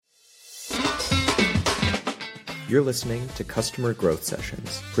You're listening to Customer Growth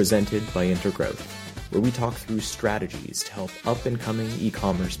Sessions, presented by Intergrowth, where we talk through strategies to help up-and-coming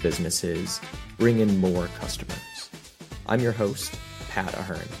e-commerce businesses bring in more customers. I'm your host, Pat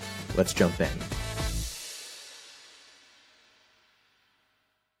Ahern. Let's jump in.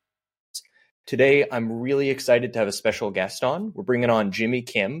 Today, I'm really excited to have a special guest on. We're bringing on Jimmy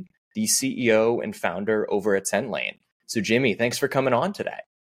Kim, the CEO and founder over at Sendlane. So Jimmy, thanks for coming on today.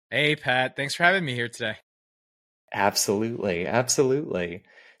 Hey, Pat. Thanks for having me here today. Absolutely.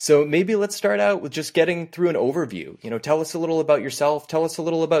 So maybe let's start out with just getting through an overview. Tell us a little about yourself. Tell us a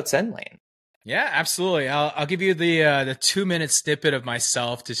little about Sendlane. Yeah, absolutely. I'll give you the 2-minute snippet of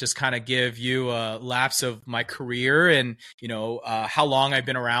myself to just kind of give you a lapse of my career and, how long I've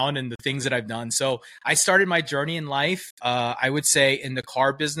been around and the things that I've done. So I started my journey in life, I would say in the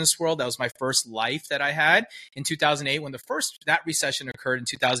car business world. That was my first life that I had in 2008. When that recession occurred in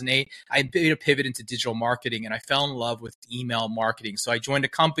 2008, I made a pivot into digital marketing and I fell in love with email marketing. So I joined a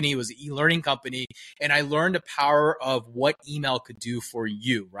company, it was an e-learning company, and I learned the power of what email could do for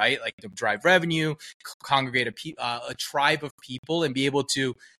you, right? Like to drive revenue, congregate a tribe of people, and be able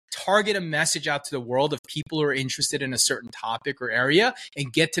to target a message out to the world of people who are interested in a certain topic or area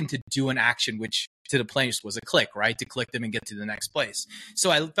and get them to do an action, which to the place was a click, right? To click them and get to the next place. So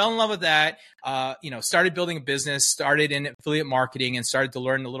I fell in love with that, started building a business, started in affiliate marketing and started to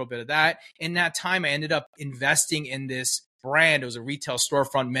learn a little bit of that. In that time, I ended up investing in this brand. It was a retail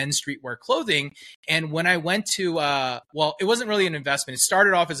storefront, men's streetwear clothing. And when I went to, it wasn't really an investment. It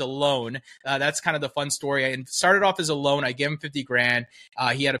started off as a loan. That's kind of the fun story. I started off as a loan. I gave him 50 grand.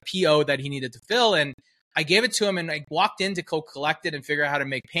 He had a PO that he needed to fill. And I gave it to him and I walked in to go collect it and figure out how to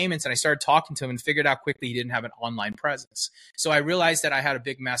make payments. And I started talking to him and figured out quickly he didn't have an online presence. So I realized that I had a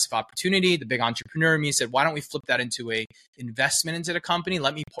big, massive opportunity. The big entrepreneur in me said, why don't we flip that into a investment into the company?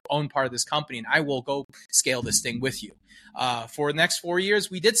 Let me own part of this company and I will go scale this thing with you. For the next 4 years,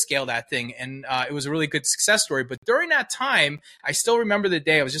 we did scale that thing and it was a really good success story. But during that time, I still remember the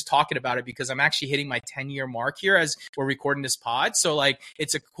day. I was just talking about it because I'm actually hitting my 10-year mark here as we're recording this pod. So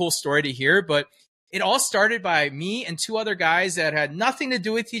it's a cool story to hear, but it all started by me and two other guys that had nothing to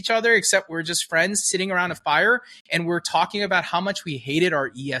do with each other except we're just friends sitting around a fire and we're talking about how much we hated our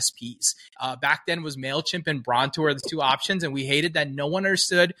ESPs. Back then was MailChimp and Bronto were the two options, and we hated that no one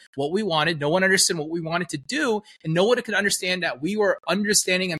understood what we wanted, no one understood what we wanted to do, and no one could understand that we were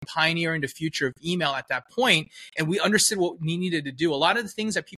understanding and pioneering the future of email at that point, and we understood what we needed to do. A lot of the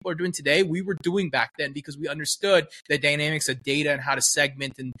things that people are doing today, we were doing back then because we understood the dynamics of data and how to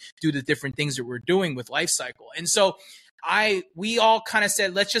segment and do the different things that we're doing with Lifecycle. And so we all kind of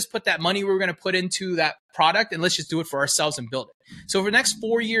said, let's just put that money we were going to put into that product and let's just do it for ourselves and build it. So for the next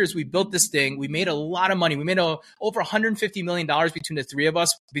 4 years, we built this thing. We made a lot of money. We made over $150 million between the three of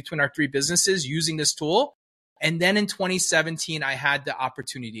us, between our three businesses using this tool. And then in 2017, I had the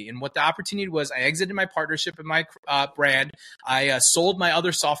opportunity. And what the opportunity was, I exited my partnership in my brand. I sold my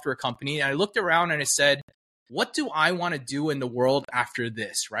other software company. And I looked around and I said, what do I want to do in the world after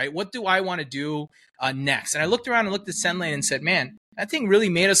this, right? What do I want to do next? And I looked around and looked at Sendlane and said, man, that thing really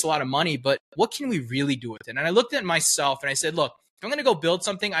made us a lot of money, but what can we really do with it? And I looked at myself and I said, look, if I'm going to go build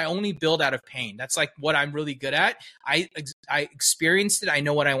something, I only build out of pain. That's like what I'm really good at. I experienced it. I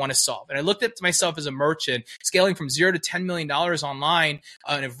know what I want to solve. And I looked at myself as a merchant, scaling from $0 to $10 million online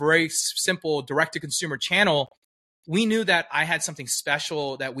in a very simple direct-to-consumer channel. We knew that I had something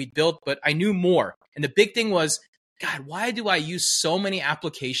special that we built, but I knew more. And the big thing was, God, why do I use so many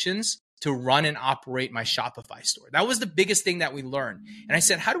applications to run and operate my Shopify store? That was the biggest thing that we learned. And I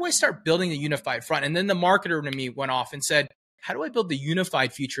said, how do I start building the unified front? And then the marketer to me went off and said, how do I build the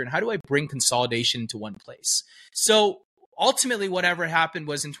unified feature and how do I bring consolidation into one place? So ultimately, whatever happened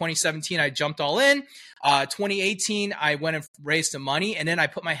was in 2017, I jumped all in. 2018, I went and raised some money. And then I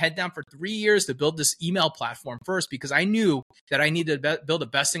put my head down for 3 years to build this email platform first because I knew that I needed to build a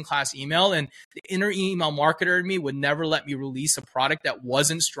best-in-class email. And the inner email marketer in me would never let me release a product that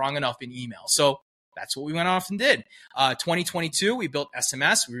wasn't strong enough in email. So that's what we went off and did. 2022, we built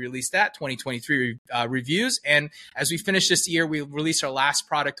SMS. We released that. 2023 reviews. And as we finish this year, we release our last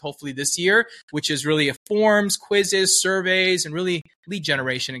product, hopefully this year, which is really a forms, quizzes, surveys, and really lead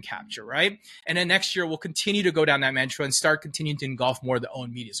generation and capture, right? And then next year, we'll continue to go down that mantra and start continuing to engulf more of the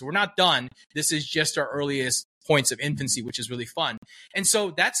owned media. So we're not done. This is just our earliest points of infancy, which is really fun. And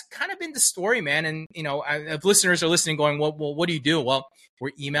so that's kind of been the story, man. And, if listeners are listening going, well, what do you do? Well,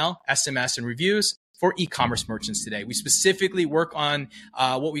 we're email, SMS, and reviews. for e-commerce merchants today. We specifically work on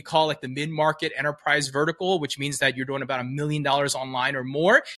what we call like the mid-market enterprise vertical, which means that you're doing about $1 million online or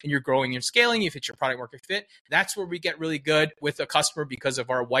more, and you're growing and scaling. You've hit your product market fit. That's where we get really good with a customer because of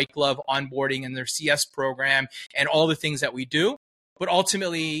our white glove onboarding and their CS program and all the things that we do. But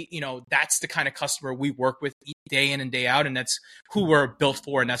ultimately, that's the kind of customer we work with day in and day out, and that's who we're built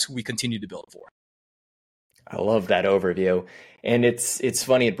for, and that's who we continue to build for. I love that overview. And it's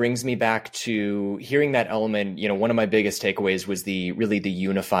funny, it brings me back to hearing that element. One of my biggest takeaways was the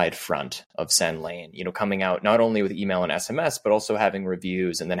unified front of Sendlane, coming out not only with email and SMS, but also having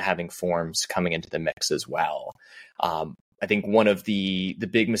reviews and then having forms coming into the mix as well. I think one of the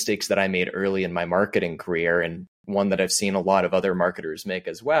big mistakes that I made early in my marketing career, and one that I've seen a lot of other marketers make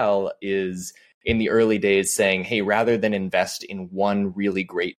as well, is in the early days saying, hey, rather than invest in one really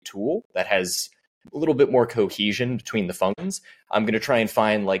great tool that has a little bit more cohesion between the functions, I'm going to try and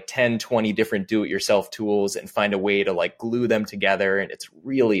find like 10, 20 different do-it-yourself tools and find a way to like glue them together. And it's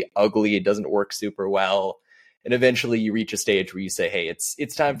really ugly. It doesn't work super well. And eventually you reach a stage where you say, hey,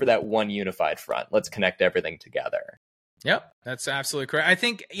 it's time for that one unified front. Let's connect everything together. Yep, that's absolutely correct. I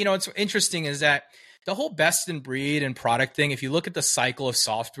think, what's interesting is that the whole best in breed and product thing, if you look at the cycle of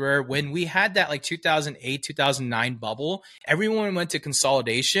software, when we had that like 2008, 2009 bubble, everyone went to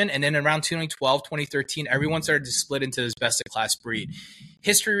consolidation. And then around 2012, 2013, everyone started to split into this best in class breed.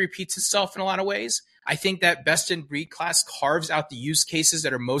 History repeats itself in a lot of ways. I think that best in breed class carves out the use cases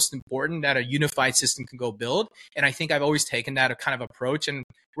that are most important that a unified system can go build. And I think I've always taken that kind of approach. And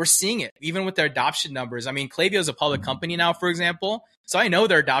we're seeing it even with their adoption numbers. I mean, Klaviyo is a public company now, for example. So I know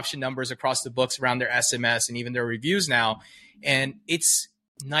their adoption numbers across the books around their SMS and even their reviews now. And it's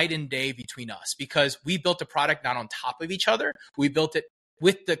night and day between us because we built a product not on top of each other. We built it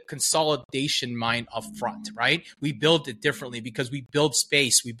with the consolidation mind up front, right? We build it differently because we build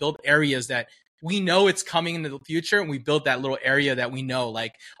space. We build areas that we know it's coming in the future, and we build that little area that we know,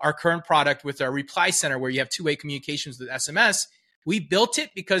 like our current product with our reply center where you have two-way communications with SMS. We built it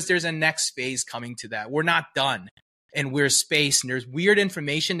because there's a next phase coming to that. We're not done, and we're space, and there's weird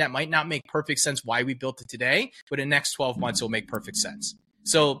information that might not make perfect sense why we built it today, but in the next 12 months, it'll make perfect sense.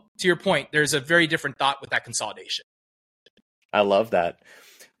 So to your point, there's a very different thought with that consolidation. I love that.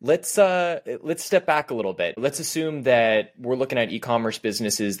 Let's step back a little bit. Let's assume that we're looking at e-commerce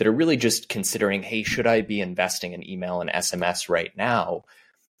businesses that are really just considering, hey, should I be investing in email and SMS right now?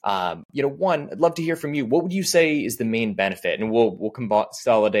 One, I'd love to hear from you. What would you say is the main benefit? And we'll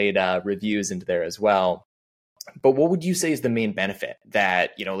consolidate reviews into there as well. But what would you say is the main benefit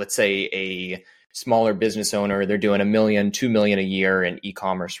that, let's say a smaller business owner, they're doing $1 million, $2 million a year in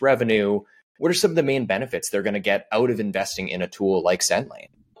e-commerce revenue. What are some of the main benefits they're going to get out of investing in a tool like Sendlane?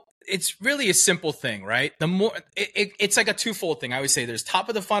 It's really a simple thing, right? The more it's like a twofold thing. I always say there's top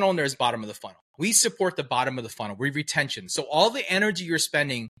of the funnel and there's bottom of the funnel. We support the bottom of the funnel. We retention. So all the energy you're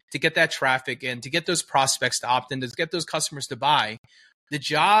spending to get that traffic in, to get those prospects to opt in, to get those customers to buy, the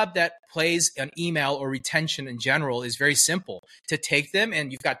job that plays an email or retention in general is very simple. To take them,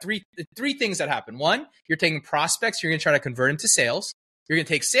 and you've got three things that happen. One, you're taking prospects, you're going to try to convert them to sales. You're going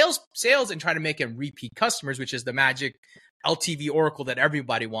to take sales and try to make them repeat customers, which is the magic LTV oracle that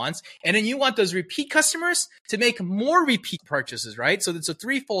everybody wants. And then you want those repeat customers to make more repeat purchases, right? So it's a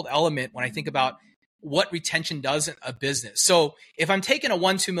threefold element when I think about what retention does in a business. So if I'm taking a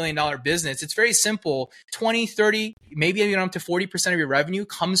 $1-2 million business, it's very simple. 20, 30, maybe even up to 40% of your revenue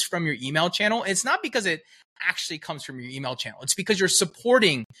comes from your email channel. It's not because it actually comes from your email channel. It's because you're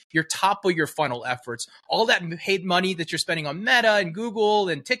supporting your top of your funnel efforts. All that paid money that you're spending on Meta and Google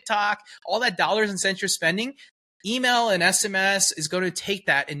and TikTok, all that dollars and cents you're spending, email and SMS is going to take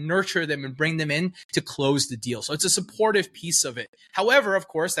that and nurture them and bring them in to close the deal. So it's a supportive piece of it. However, of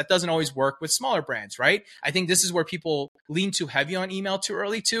course, that doesn't always work with smaller brands, right? I think this is where people lean too heavy on email too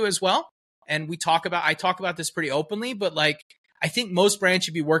early too as well. And I talk about this pretty openly, but I think most brands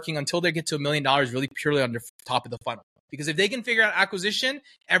should be working until they get to $1 million really purely on the top of the funnel. Because if they can figure out acquisition,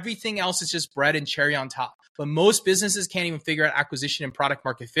 everything else is just bread and cherry on top. But most businesses can't even figure out acquisition and product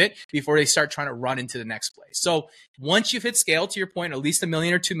market fit before they start trying to run into the next place. So once you've hit scale, to your point, at least $1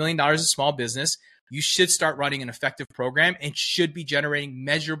 million or $2 million a small business, you should start running an effective program and should be generating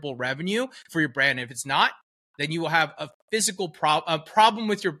measurable revenue for your brand. And if it's not, then you will have a physical problem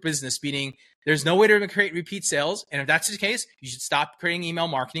with your business, meaning there's no way to create repeat sales. And if that's the case, you should stop creating email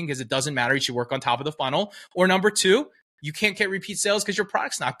marketing because it doesn't matter. You should work on top of the funnel. Or number two, you can't get repeat sales because your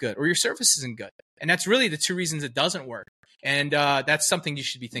product's not good or your service isn't good. And that's really the two reasons it doesn't work. And that's something you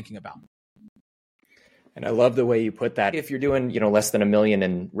should be thinking about. And I love the way you put that. If you're doing, less than $1 million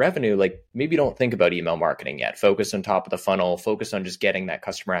in revenue, like maybe don't think about email marketing yet. Focus on top of the funnel, focus on just getting that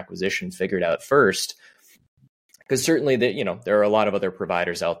customer acquisition figured out first. Because certainly there are a lot of other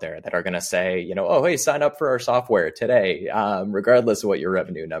providers out there that are going to say, oh, hey, sign up for our software today, regardless of what your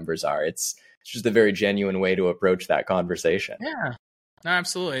revenue numbers are. It's just a very genuine way to approach that conversation. Yeah. No,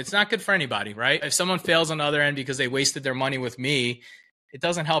 absolutely. It's not good for anybody, right? If someone fails on the other end because they wasted their money with me, it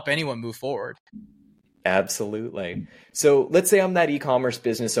doesn't help anyone move forward. Absolutely. So let's say I'm that e-commerce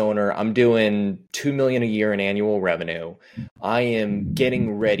business owner. I'm doing $2 million a year in annual revenue. I am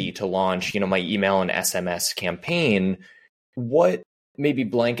getting ready to launch, my email and SMS campaign. What maybe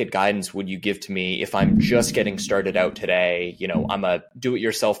blanket guidance would you give to me if I'm just getting started out today? I'm a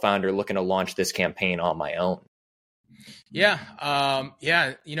do-it-yourself founder looking to launch this campaign on my own. Yeah.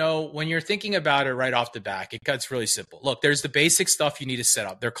 When you're thinking about it right off the bat, it gets really simple. Look, there's the basic stuff you need to set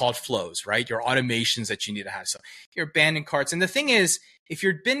up. They're called flows, right? Your automations that you need to have. So your abandoned carts. And the thing is, if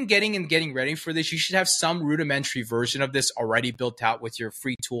you've been getting ready for this, you should have some rudimentary version of this already built out with your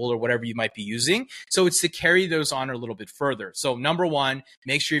free tool or whatever you might be using. So it's to carry those on a little bit further. So number one,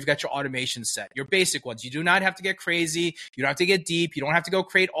 make sure you've got your automation set, your basic ones. You do not have to get crazy. You don't have to get deep. You don't have to go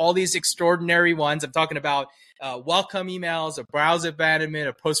create all these extraordinary ones. I'm talking about welcome emails, a browse abandonment,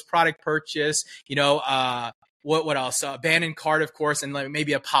 a post-product purchase, what else? Abandoned cart, of course, and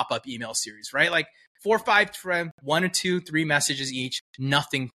maybe a pop-up email series, right? Like 4 or 5, 1 or 2, 3 messages each,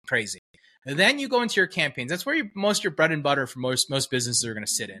 nothing crazy. And then you go into your campaigns. That's where most your bread and butter for most businesses are going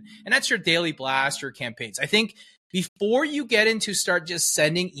to sit in. And that's your daily blast, your campaigns. I think before you get into start just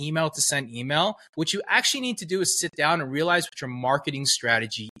sending email to send email, what you actually need to do is sit down and realize what your marketing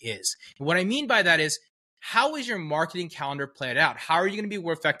strategy is. And what I mean by that is, how is your marketing calendar planned out? How are you going to be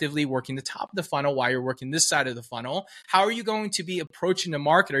more effectively working the top of the funnel while you're working this side of the funnel? How are you going to be approaching the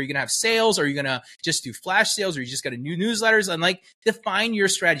market? Are you going to have sales? Are you going to just do flash sales? Or you just got to do newsletters? And define your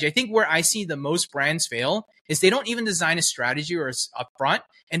strategy. I think where I see the most brands fail is they don't even design a strategy or upfront,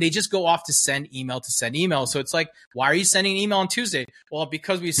 and they just go off to send email to send email. So it's like, why are you sending an email on Tuesday? Well,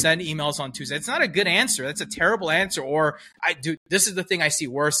 because we send emails on Tuesday. It's not a good answer. That's a terrible answer. Or this is the thing I see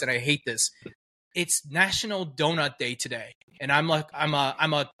worse, and I hate this. It's National Donut Day today. And I'm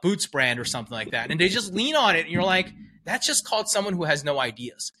a Boots brand or something like that. And they just lean on it. And you're like, that's just called someone who has no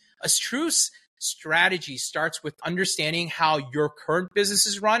ideas. A true strategy starts with understanding how your current business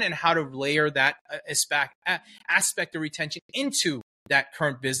is run and how to layer that aspect of retention into that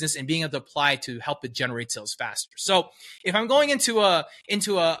current business and being able to apply to help it generate sales faster. So if I'm going into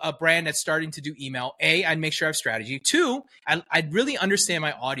a brand that's starting to do email, I'd make sure I have strategy. 2, I'd really understand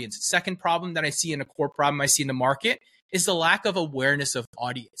my audience. Second problem that I see, in a core problem I see in the market, is the lack of awareness of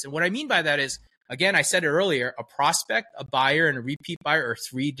audience. And what I mean by that is, again, I said it earlier, a prospect, a buyer, and a repeat buyer are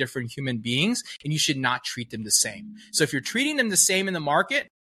 3 different human beings, and you should not treat them the same. So if you're treating them the same in the market,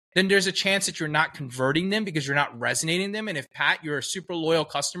 then there's a chance that you're not converting them because you're not resonating them. And if, Pat, you're a super loyal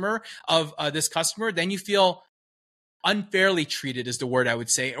customer of this customer, then you feel unfairly treated is the word I would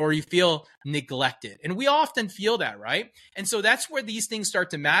say, or you feel neglected. And we often feel that, right? And so that's where these things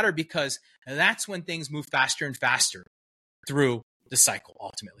start to matter, because that's when things move faster and faster through the cycle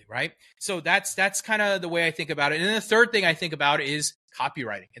ultimately, right? So that's kind of the way I think about it. And then the third thing I think about is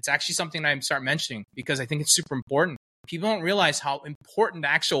copywriting. It's actually something I'm start mentioning because I think it's super important. People don't realize how important the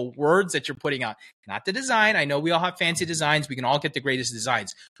actual words that you're putting out, not the design. I know we all have fancy designs. We can all get the greatest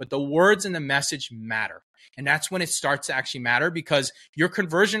designs, but the words and the message matter. And that's when it starts to actually matter, because your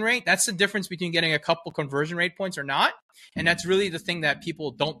conversion rate, that's the difference between getting a couple conversion rate points or not. And that's really the thing that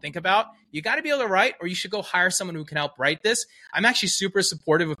people don't think about. You got to be able to write, or you should go hire someone who can help write this. I'm actually super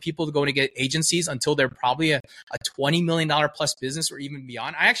supportive of people going to get agencies until they're probably a $20 million plus business or even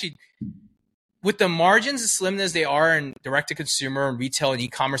beyond. With the margins as slim as they are in direct-to-consumer and retail and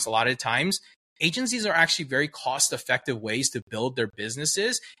e-commerce, a lot of times, agencies are actually very cost-effective ways to build their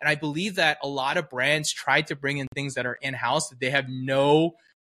businesses. And I believe that a lot of brands try to bring in things that are in-house that they have no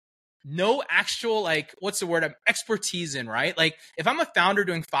actual, expertise in, right? Like, if I'm a founder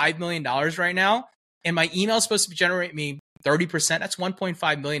doing $5 million right now, and my email is supposed to generate me 30%, that's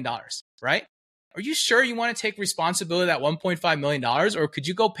 $1.5 million, right? Are you sure you want to take responsibility of that $1.5 million? Or could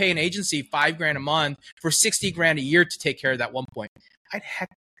you go pay an agency $5,000 a month for $60,000 a year to take care of that 1 point? I'd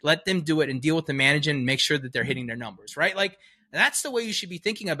let them do it and deal with the management and make sure that they're hitting their numbers, right? Like, that's the way you should be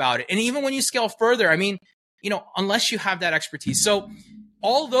thinking about it. And even when you scale further, unless you have that expertise. So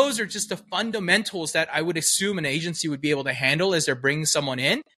all those are just the fundamentals that I would assume an agency would be able to handle as they're bringing someone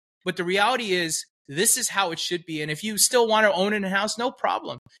in. But the reality is, this is how it should be. And if you still want to own it in-house, no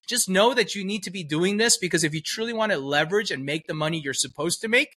problem. Just know that you need to be doing this, because if you truly want to leverage and make the money you're supposed to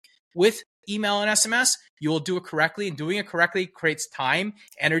make with email and SMS, you will do it correctly. And doing it correctly creates time,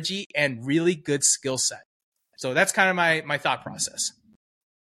 energy, and really good skill set. So that's kind of my thought process.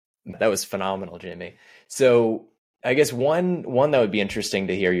 That was phenomenal, Jimmy. So I guess one that would be interesting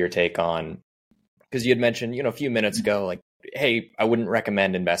to hear your take on, because you had mentioned, a few minutes ago, like, hey, I wouldn't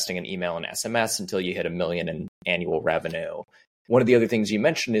recommend investing in email and SMS until you hit $1 million in annual revenue. One of the other things you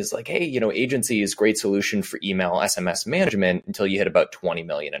mentioned is like, hey, agency is a great solution for email SMS management until you hit about 20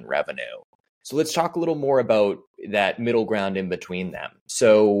 million in revenue. So let's talk a little more about that middle ground in between them.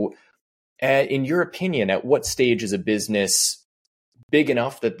 So in your opinion, at what stage is a business big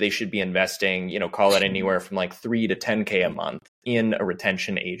enough that they should be investing, call it anywhere from like 3 to 10K a month in a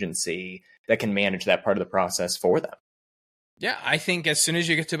retention agency that can manage that part of the process for them? Yeah, I think as soon as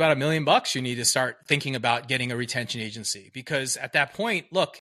you get to about $1 million, you need to start thinking about getting a retention agency, because at that point,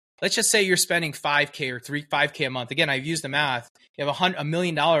 look, let's just say you're spending 5K or 5K a month. Again, I've used the math. You have $1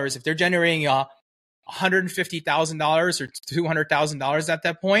 million. If they're generating $150,000 or $200,000 at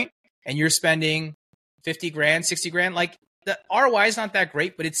that point, and you're spending 50 grand, 60 grand, like the ROI is not that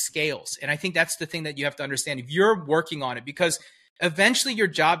great, but it scales. And I think that's the thing that you have to understand if you're working on it, because eventually your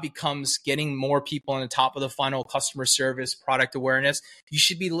job becomes getting more people on the top of the funnel, customer service, product awareness. You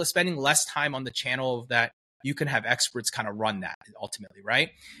should be spending less time on the channel that you can have experts kind of run that ultimately,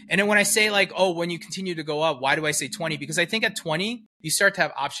 right? And then when I say like, oh, when you continue to go up, why do I say 20? Because I think at 20, you start to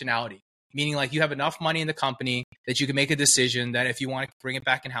have optionality, meaning like you have enough money in the company that you can make a decision that if you want to bring it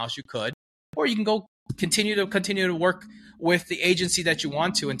back in-house, you could, or you can go continue to work with the agency that you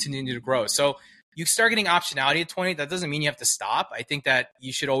want to and continue to grow. So you start getting optionality at 20. That doesn't mean you have to stop. I think that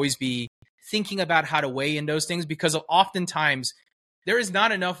you should always be thinking about how to weigh in those things, because oftentimes there is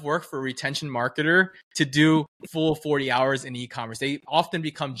not enough work for a retention marketer to do full 40 hours in e-commerce. They often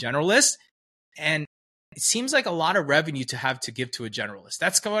become generalists, and it seems like a lot of revenue to have to give to a generalist.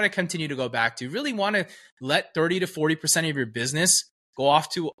 That's what I continue to go back to. You really want to let 30 to 40% of your business go off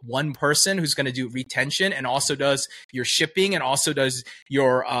to one person who's going to do retention and also does your shipping and also does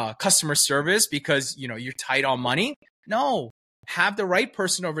your customer service, because you're tight on money. No, have the right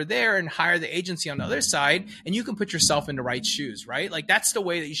person over there and hire the agency on the other side, and you can put yourself in the right shoes, right? Like that's the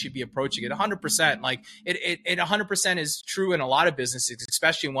way that you should be approaching it. 100%. Like it 100% is true in a lot of businesses,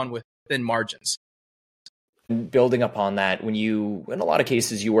 especially one with thin margins. Building upon that, in a lot of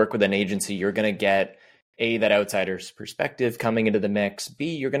cases, you work with an agency, you're going to get A, that outsider's perspective coming into the mix.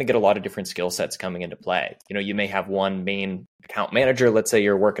 B, you're going to get a lot of different skill sets coming into play. You may have one main account manager, let's say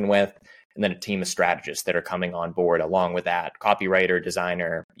you're working with, and then a team of strategists that are coming on board along with that, copywriter,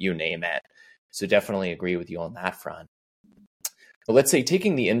 designer, you name it. So definitely agree with you on that front. But let's say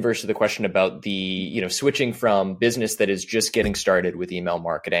taking the inverse of the question about the, switching from business that is just getting started with email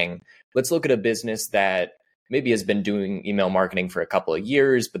marketing, let's look at a business that maybe has been doing email marketing for a couple of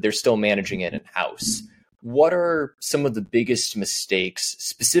years, but they're still managing it in-house. What are some of the biggest mistakes,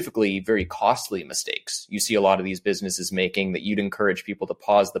 specifically very costly mistakes, you see a lot of these businesses making that you'd encourage people to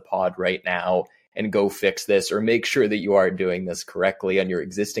pause the pod right now and go fix this, or make sure that you are doing this correctly on your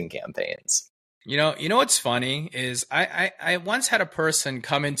existing campaigns? You know what's funny is I once had a person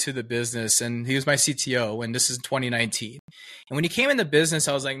come into the business, and he was my CTO, and this is 2019. And when he came in the business,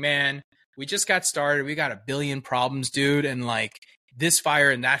 I was like, man, we just got started. We got 1 billion problems, dude. And like, this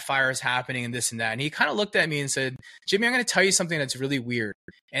fire and that fire is happening and this and that. And he kind of looked at me and said, Jimmy, I'm going to tell you something that's really weird.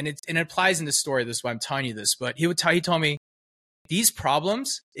 And it applies in the story. This is why I'm telling you this. But he told me, these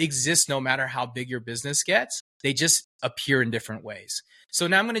problems exist no matter how big your business gets. They just appear in different ways. So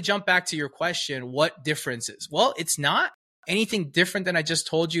now I'm going to jump back to your question. What differences? Well, it's not anything different than I just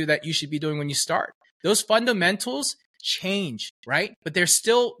told you that you should be doing when you start. Those fundamentals change, right? But they're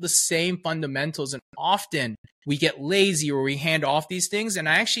still the same fundamentals. And often we get lazy or we hand off these things. And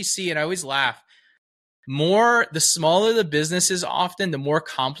I actually see it. I always laugh. The smaller the business is, often the more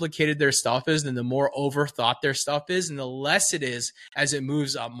complicated their stuff is, and the more overthought their stuff is, and the less it is as it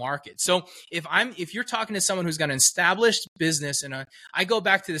moves up market. So if you're talking to someone who's got an established business, and I go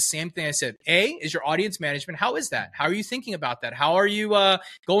back to the same thing I said. A, is your audience management. How is that? How are you thinking about that? How are you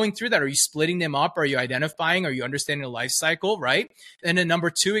going through that? Are you splitting them up? Are you identifying? Are you understanding the life cycle, right? And then number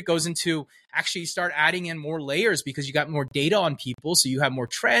 2, it goes into actually start adding in more layers, because you got more data on people. So you have more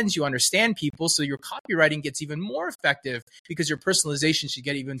trends, you understand people. So your copywriting gets even more effective, because your personalization should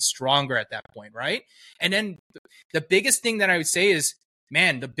get even stronger at that point, right? And then the biggest thing that I would say is,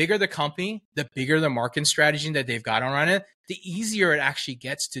 man, the bigger the company, the bigger the marketing strategy that they've got on it, the easier it actually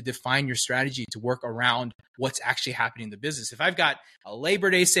gets to define your strategy to work around what's actually happening in the business. If I've got a Labor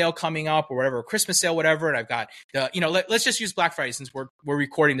Day sale coming up or whatever, a Christmas sale, whatever, and I've got let's just use Black Friday, since we're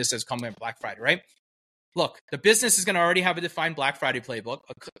recording this as coming up Black Friday, right? Look, the business is going to already have a defined Black Friday playbook,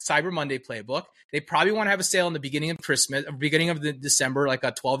 a Cyber Monday playbook. They probably want to have a sale in the beginning of Christmas, beginning of the December, like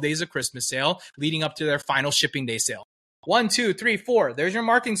a 12 days of Christmas sale, leading up to their final shipping day sale. 1, 2, 3, 4. There's your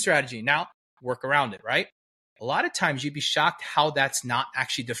marketing strategy. Now work around it, right? A lot of times you'd be shocked how that's not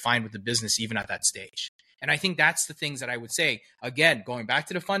actually defined with the business, even at that stage. And I think that's the things that I would say. Again, going back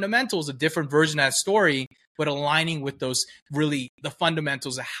to the fundamentals, a different version of that story, but aligning with those really the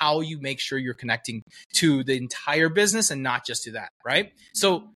fundamentals of how you make sure you're connecting to the entire business and not just to that, right?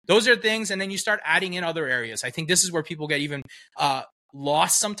 So those are things. And then you start adding in other areas. I think this is where people get even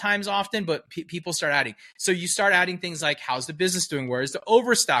lost sometimes often, but people start adding. So you start adding things like, how's the business doing? Where is the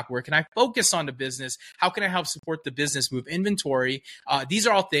overstock? Where can I focus on the business? How can I help support the business, move inventory? These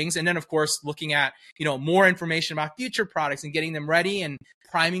are all things. And then of course, looking at, more information about future products and getting them ready and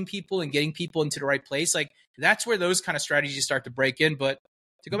priming people and getting people into the right place. Like that's where those kind of strategies start to break in. But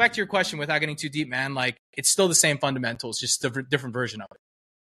to go back to your question without getting too deep, man, like it's still the same fundamentals, just a different version of it.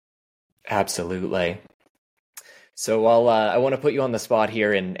 Absolutely. So I want to put you on the spot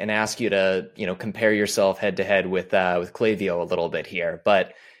here and ask you to, compare yourself head to head with Klaviyo a little bit here.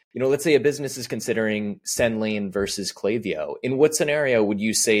 But, let's say a business is considering Sendlane versus Klaviyo. In what scenario would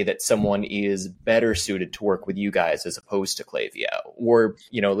you say that someone is better suited to work with you guys as opposed to Klaviyo? Or,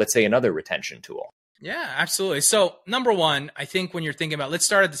 let's say another retention tool? Yeah, absolutely. So number one, I think when you're thinking about, let's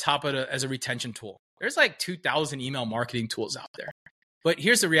start at the top of as a retention tool. There's like 2,000 email marketing tools out there. But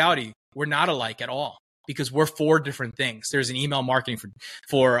here's the reality. We're not alike at all. Because we're 4 different things. There's an email marketing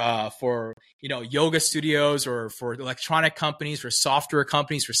for yoga studios or for electronic companies, for software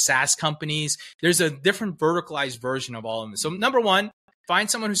companies, for SaaS companies. There's a different verticalized version of all of them. So number one, find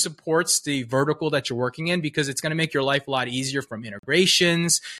someone who supports the vertical that you're working in because it's going to make your life a lot easier from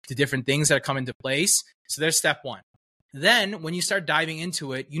integrations to different things that come into place. So there's step one. Then when you start diving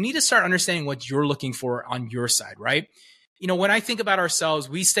into it, you need to start understanding what you're looking for on your side, right? When I think about ourselves,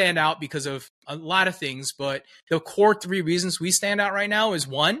 we stand out because of a lot of things, but the core 3 reasons we stand out right now is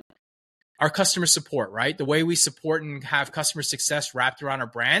 1, our customer support, right? The way we support and have customer success wrapped around our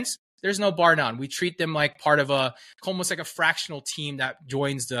brands. There's no bar none. We treat them like part of almost like a fractional team that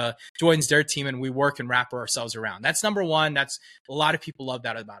joins their team, and we work and wrap ourselves around. That's number 1. That's a lot of people love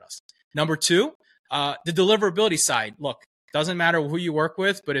that about us. Number 2, the deliverability side. Look, doesn't matter who you work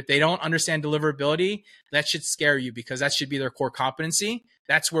with, but if they don't understand deliverability, that should scare you because that should be their core competency.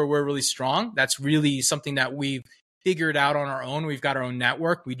 That's where we're really strong. That's really something that we've figured out on our own. We've got our own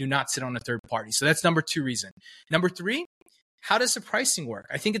network. We do not sit on a third party. So that's number 2 reason. Number 3, how does the pricing work?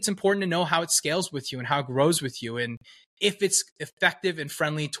 I think it's important to know how it scales with you and how it grows with you and if it's effective and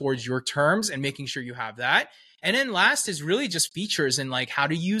friendly towards your terms and making sure you have that. And then last is really just features and like how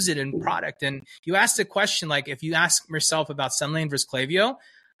to use it in product. And you asked the question, like if you ask yourself about Sendlane versus Klaviyo,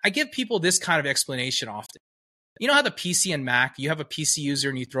 I give people this kind of explanation often. You know how the PC and Mac, you have a PC user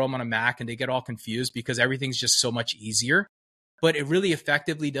and you throw them on a Mac and they get all confused because everything's just so much easier, but it really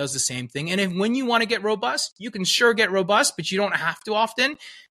effectively does the same thing. And when you want to get robust, you can sure get robust, but you don't have to often.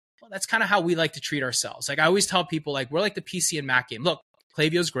 Well, that's kind of how we like to treat ourselves. Like I always tell people, like we're like the PC and Mac game. Look,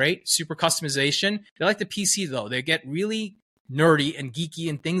 Klaviyo's great, super customization. They're like the PC though. They get really nerdy and geeky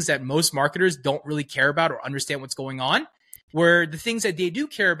and things that most marketers don't really care about or understand what's going on. Where the things that they do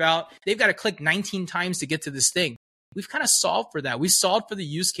care about, they've got to click 19 times to get to this thing. We've kind of solved for that. We solved for the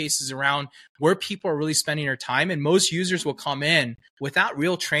use cases around where people are really spending their time. And most users will come in without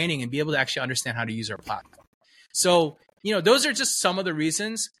real training and be able to actually understand how to use our platform. So, those are just some of the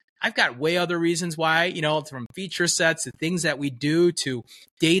reasons. I've got way other reasons why, from feature sets to things that we do to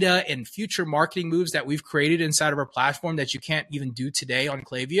data and future marketing moves that we've created inside of our platform that you can't even do today on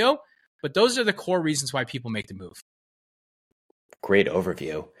Klaviyo. But those are the core reasons why people make the move. Great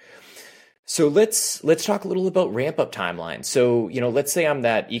overview. So let's talk a little about ramp up timeline. So, let's say I'm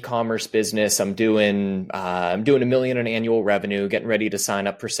that e-commerce business. I'm doing $1 million in annual revenue, getting ready to sign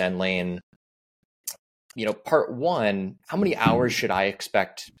up for Sendlane. Part 1, how many hours should I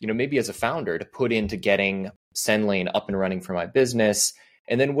expect, maybe as a founder to put into getting Sendlane up and running for my business?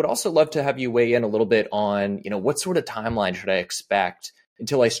 And then would also love to have you weigh in a little bit on, what sort of timeline should I expect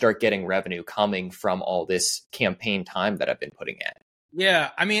until I start getting revenue coming from all this campaign time that I've been putting in?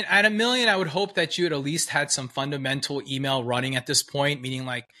 Yeah. I mean, at $1 million, I would hope that you had at least had some fundamental email running at this point, meaning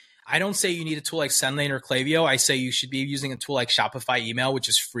like, I don't say you need a tool like Sendlane or Klaviyo. I say you should be using a tool like Shopify Email, which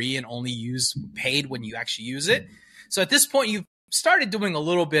is free and only paid when you actually use it. So at this point, you've started doing a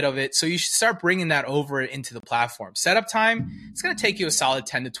little bit of it. So you should start bringing that over into the platform. Setup time, it's going to take you a solid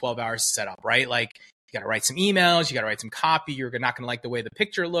 10 to 12 hours to set up, right? Like you got to write some emails. You got to write some copy. You're not going to like the way the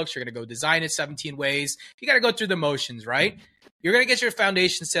picture looks. You're going to go design it 17 ways. You got to go through the motions, right? you're going to get your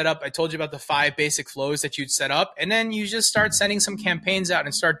foundation set up. I told you about the 5 basic flows that you'd set up. And then you just start sending some campaigns out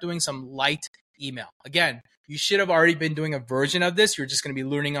and start doing some light email. Again, you should have already been doing a version of this. You're just going to be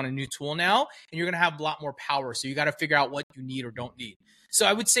learning on a new tool now, and you're going to have a lot more power. So you got to figure out what you need or don't need. So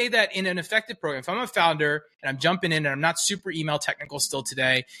I would say that in an effective program, if I'm a founder and I'm jumping in and I'm not super email technical still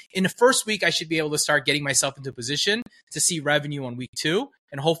today, in the first week, I should be able to start getting myself into a position to see revenue on week 2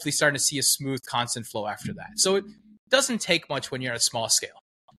 and hopefully starting to see a smooth, constant flow after that. So it doesn't take much when you're at a small scale.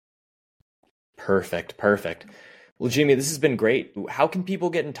 Perfect. Well, Jimmy, this has been great. How can people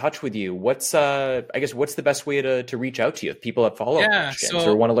get in touch with you? What's the best way to reach out to you if people have follow-up questions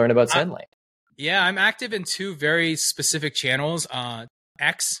or want to learn about Sendlane? I'm active in 2 very specific channels.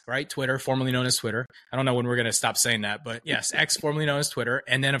 X, right? Twitter, formerly known as Twitter. I don't know when we're going to stop saying that, but yes, X, formerly known as Twitter.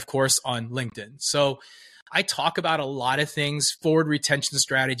 And then, of course, on LinkedIn. So I talk about a lot of things, forward retention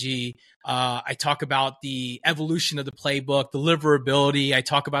strategy. I talk about the evolution of the playbook, deliverability. I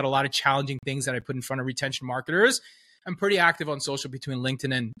talk about a lot of challenging things that I put in front of retention marketers. I'm pretty active on social between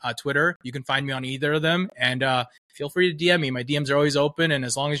LinkedIn and Twitter. You can find me on either of them. And feel free to DM me. My DMs are always open. And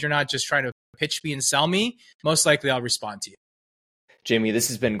as long as you're not just trying to pitch me and sell me, most likely I'll respond to you. Jimmy, this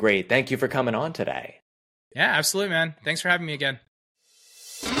has been great. Thank you for coming on today. Yeah, absolutely, man. Thanks for having me again.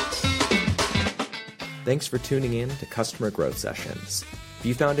 Thanks for tuning in to Customer Growth Sessions. If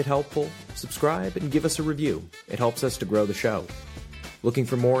you found it helpful, subscribe and give us a review. It helps us to grow the show. Looking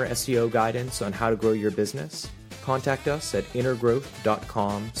for more SEO guidance on how to grow your business? Contact us at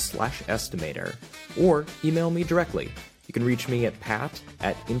intergrowth.com/estimator or email me directly. You can reach me at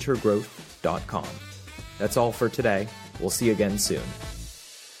pat@intergrowth.com. That's all for today. We'll see you again soon.